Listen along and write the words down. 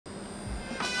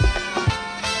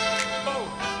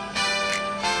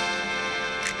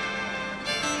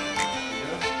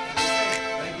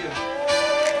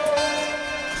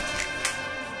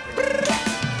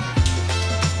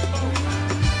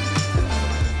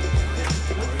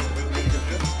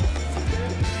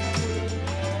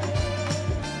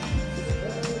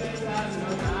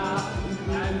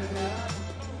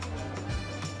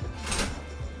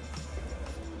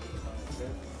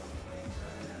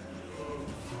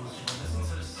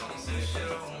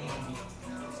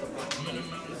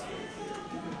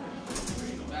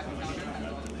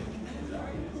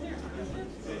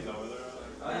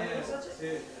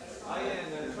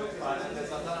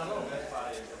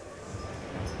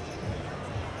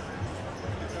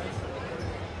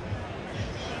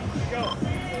go.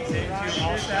 Same two,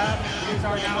 all staff. These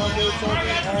are now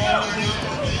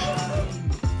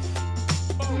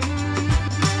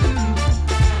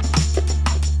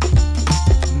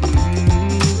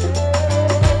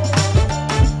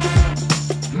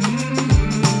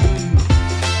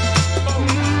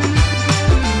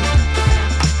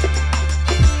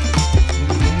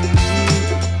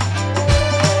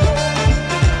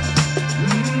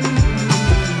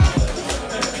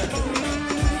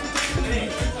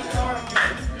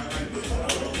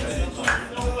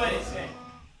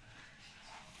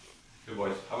Good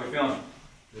boys. How we feeling?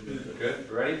 Good.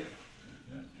 You ready?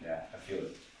 Yeah, I feel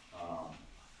it.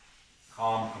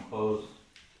 Calm, composed,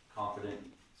 confident,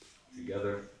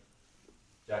 together.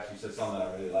 Jackson, you said something that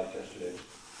I really liked yesterday.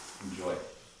 Enjoy.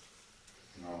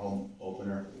 In our home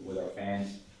opener with our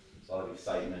fans, there's a lot of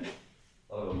excitement,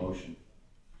 a lot of emotion,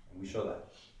 and we show that.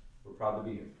 We're proud to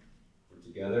be here. We're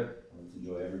together, and let's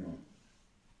enjoy every moment.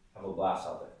 Have a blast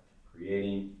out there,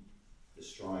 creating,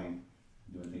 destroying,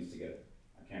 doing things together.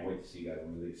 I can't wait to see you guys.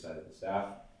 I'm really excited. The staff,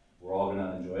 we're all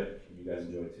gonna enjoy it, and you guys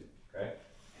enjoy it too, okay?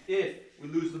 If we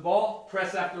lose the ball,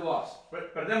 press after loss.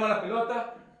 Perdemos la pelota,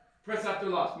 press after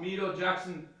loss. Miro,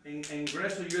 Jackson, and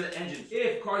Greso, you're the engines.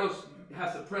 If Carlos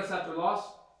has to press after loss,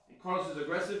 and Carlos is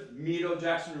aggressive, Miro,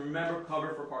 Jackson, remember,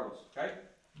 cover for Carlos, okay?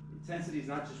 Intensity is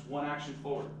not just one action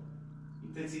forward.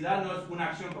 Intensidad no es una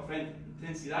acción para frente.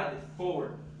 Intensidad is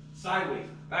forward, sideways,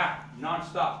 back,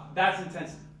 non-stop. That's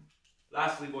intensity.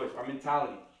 Lastly, boys, our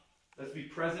mentality. Let's be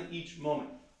present each moment.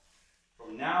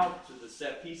 From now to the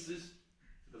set pieces,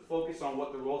 to the focus on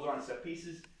what the roles are in set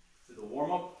pieces, to the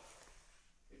warm-up,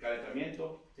 the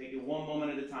calentamiento, take it one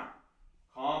moment at a time.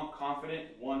 Calm,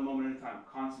 confident, one moment at a time.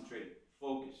 Concentrated,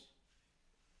 focused.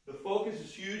 The focus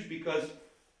is huge because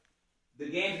the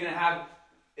game's going to have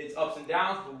its ups and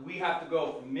downs, but we have to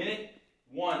go from minute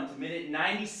 1 to minute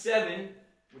 97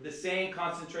 with the same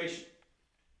concentration.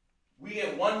 We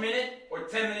get 1 minute or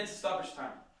 10 minutes of stoppage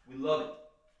time. We love it.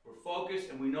 We're focused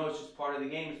and we know it's just part of the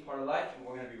game, it's part of life, and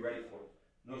we're going to be ready for it.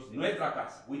 Nuestra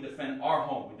casa. We defend our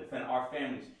home, we defend our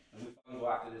families, and we fucking go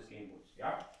after this game, boys.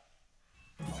 Yeah?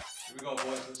 Here we go,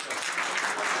 boys. Let's go.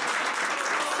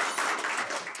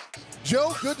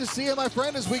 Joe, good to see you, my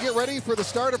friend, as we get ready for the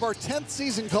start of our 10th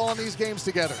season calling these games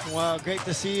together. Well, great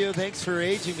to see you. Thanks for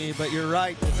aging me, but you're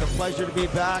right. It's a pleasure to be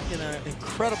back in an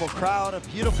incredible crowd, a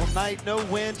beautiful night, no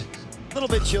wind. A little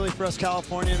bit chilly for us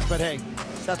Californians, but hey,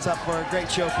 sets up for a great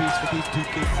showpiece for these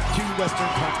two Western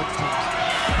Conference teams.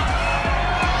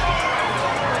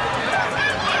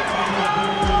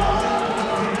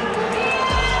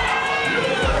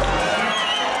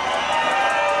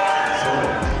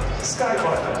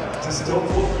 Skywalker to still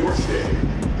book your stay.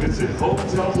 Visit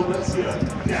Hotel Valencia,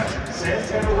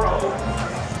 Santana Row.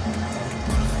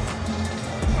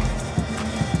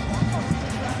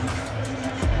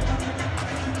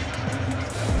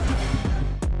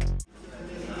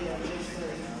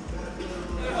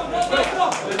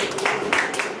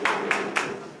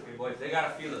 They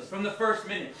gotta feel us. From the first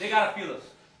minute, they gotta feel us.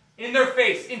 In their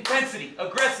face, intensity,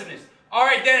 aggressiveness, our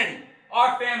identity,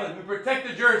 our family. We protect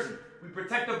the jersey. We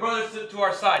protect the brothers to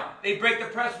our side. They break the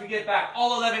press, we get back.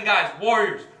 All 11 guys,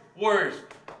 warriors,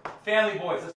 family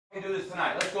boys. Let's do this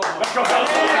tonight. Let's go. Let's go.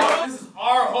 This is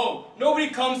our home. Nobody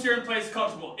comes here and plays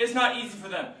comfortable. It's not easy for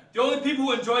them. The only people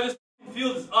who enjoy this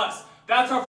field is us.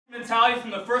 That's our mentality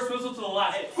from the first whistle to the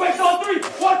last. Quick on 3.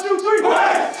 1, 2, 3.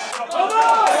 Quick!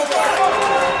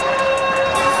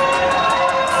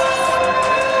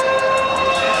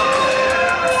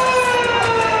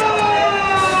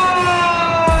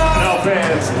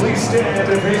 Fans, please stand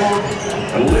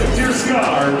and lift your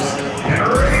scarves and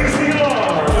raise the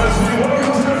arm as we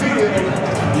welcome to the field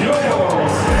your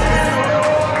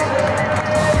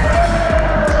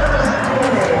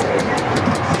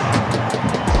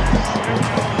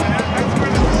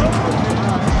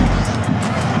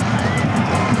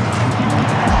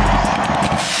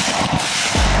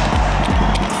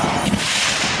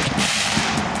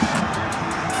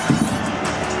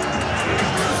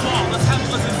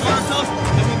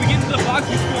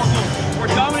We're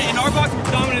dominant in our box,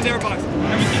 we're dominant in their box.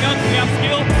 Everything else, we have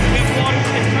skill, we have quality,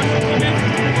 we have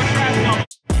commitment, we're trash now.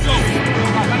 Go!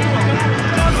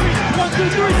 1, 2,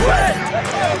 3, quit!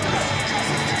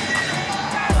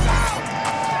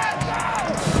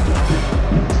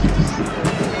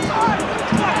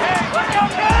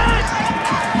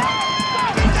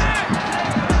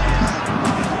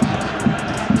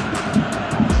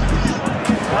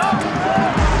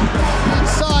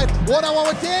 Inside, one-on-one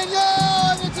with Daniel,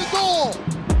 and it's a goal.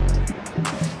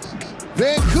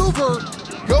 Vancouver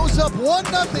goes up 1-0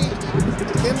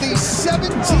 in the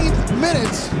 17th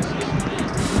minute.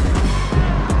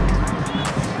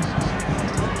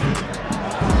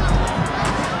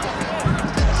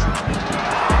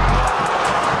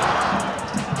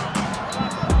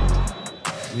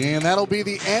 And that'll be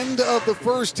the end of the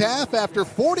first half. After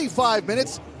 45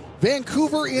 minutes,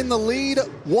 Vancouver in the lead,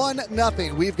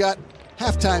 1-0. We've got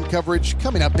halftime coverage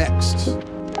coming up next.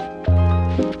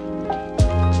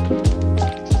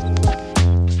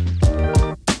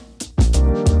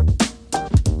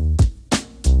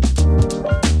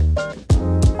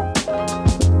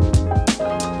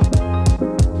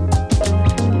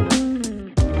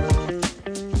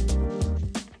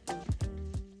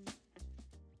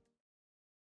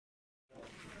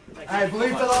 I believe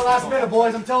till that last minute,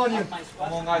 boys. I'm telling you.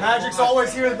 Magic's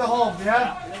always here at the home,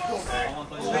 yeah?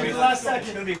 Believe the last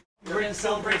second. We're going to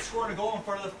celebrate scoring a goal in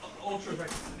front of the ultra, the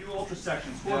new ultra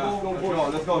section. Score a goal.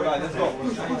 Let's go, guys. Let's go.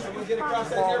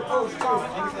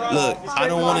 Look, I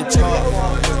don't want to talk.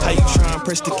 How you try and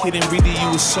press the kid and really you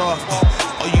was soft.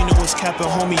 All you know is capping,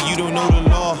 homie, you don't know the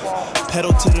law.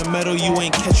 Pedal to the metal, you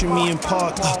ain't catching me in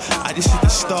park. I just hit the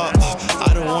stop.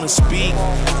 I don't want to speak.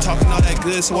 Talking all that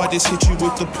good, so I just hit you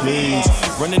with the plays.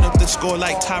 Running up the score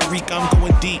like Tyreek, I'm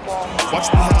going deep.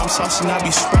 Watch me how I'm saucing, I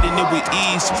be spreading it with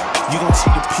ease. You gon'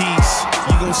 see the peace.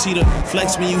 You gon' see the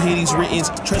flex when you hear these writtens.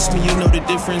 Trust me, you know the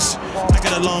difference. I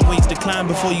got a long ways to climb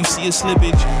before you see a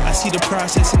slippage. I see the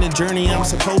process and the journey I'm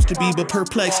supposed to be, but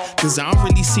perplexed, cause I don't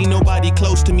really see nobody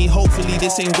close to me. Hopefully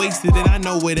this ain't wasted, and I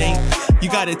know it ain't. You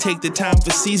gotta take the time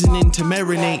for seasoning to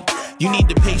marinate. You need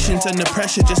the patience under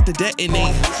pressure just to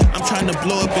detonate. I'm trying to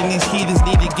blow up and these heathens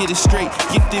need to get it straight.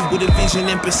 Gifted with a vision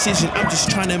and precision, I'm just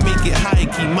trying to make it high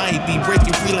key. Might be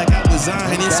breaking free like I was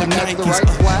iron in some Nikes.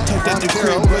 Tucked at the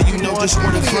crib, bro, you know just where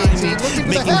to find me.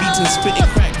 Making beats and spitting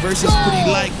crack verses pretty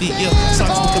likely, yeah.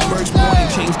 Socks with the birds, boy,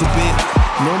 ain't changed a bit.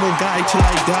 Normal guy till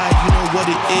I die, you know what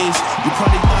it is. You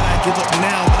probably thought I'd give up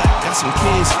now, but I got some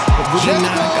kids. But really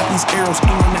now I got these arrows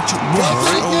aiming at your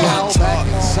wrist.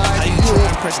 How you try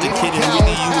and press the kid and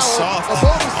really you was soft.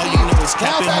 All you know is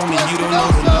capping, homie, you don't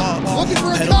know the law.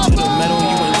 Pedal to the metal,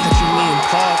 you ain't catching me in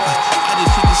park. I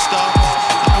just hit the stop,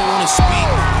 I don't wanna speak.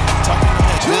 Talking all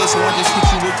that good, so I just hit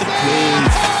you with the plays.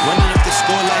 Running up the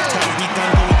score like Tyreek, I'm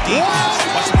going deep.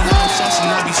 Watch me how I'm saucing,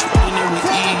 I be spreading it with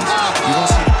ease. You gon'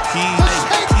 see the peas.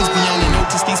 Please be on the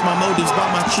notice, these my motives. Bought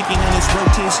my chicken and it's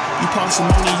rotis. You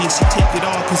parsimonious, you take it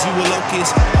all cause you a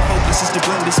locust. My focus is to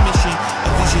grow this mission. A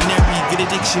visionary, get a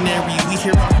dictionary. We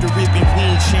here off the ribbon, we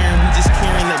ain't sharing, we just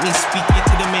caring. Let me speak it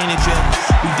to the manager.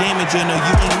 We damage you, no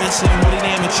you ain't messing with an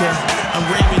amateur. I'm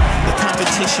ramming, the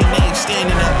competition, they ain't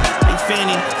standing up. They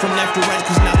fanning from left to right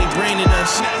cause now they branding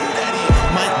us.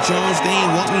 Mike Jones, they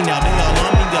ain't want me now, they all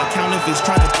on me. Got counterfeits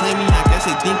trying to play me, I guess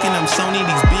they thinking I'm Sony.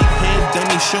 These big head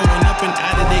dummies showing up and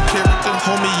out of their character.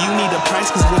 Homie, you need a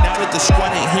price, cause without it the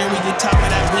squad ain't hearing you. Top of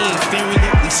that, we ain't fearing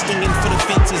it. We swinging for the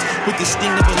fences with the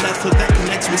sting of a left foot that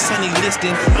connects with Sonny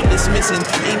Liston. I'm dismissing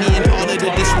any and all of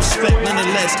the disrespect,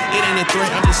 nonetheless. It ain't a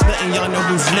threat, I'm just letting y'all know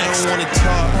who's next. I don't wanna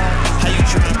talk. How you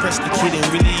try and press the kid and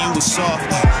really you was soft.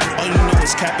 All you know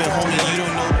is capping, homie, you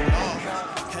don't know.